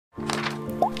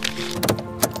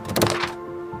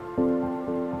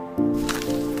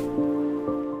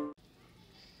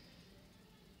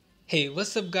Hey,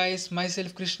 what's up guys?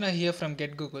 Myself Krishna here from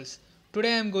Get Googles.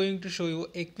 Today I am going to show you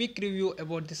a quick review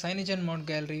about the Cyanogen mod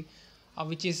gallery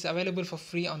which is available for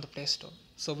free on the Play Store.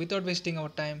 So without wasting our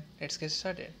time, let's get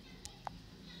started.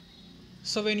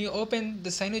 So when you open the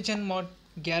Cyanogen mod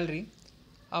gallery,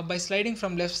 by sliding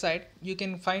from left side, you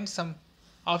can find some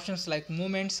options like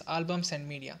movements, albums and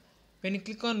media. When you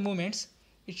click on movements,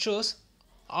 it shows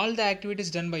all the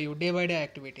activities done by you, day by day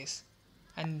activities.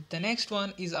 And the next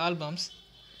one is albums.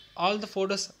 All the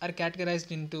photos are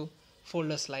categorized into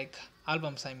folders like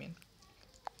albums I mean.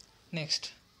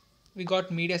 Next we got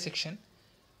media section.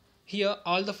 Here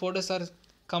all the photos are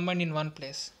combined in one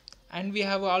place, and we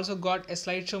have also got a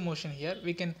slideshow motion. Here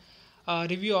we can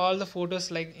review all the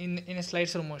photos like in a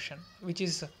slideshow motion, which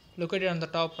is located on the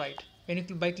top right. When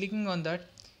you by clicking on that,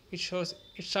 it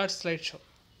starts slideshow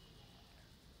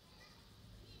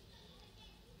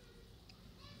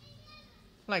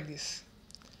like this.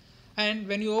 And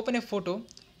when you open a photo,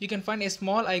 you can find a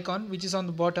small icon which is on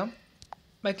the bottom.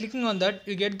 By clicking on that,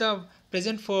 you get the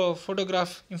present for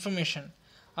photograph information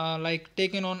like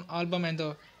taken on album and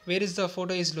the where is the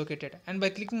photo is located, and by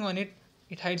clicking on it,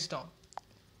 it hides down.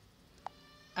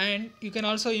 And you can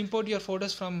also import your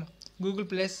photos from Google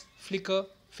Plus, Flickr,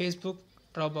 Facebook,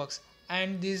 Dropbox.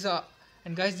 And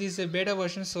guys, this is a beta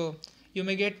version, so you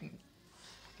may get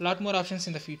lot more options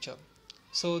in the future.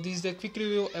 So this is the quick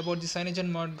review about the Cyanogen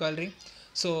mod gallery.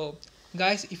 So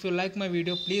guys, if you like my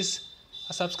video, please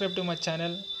subscribe to my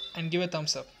channel and give a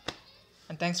thumbs up.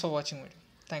 And thanks for watching video.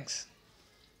 Thanks.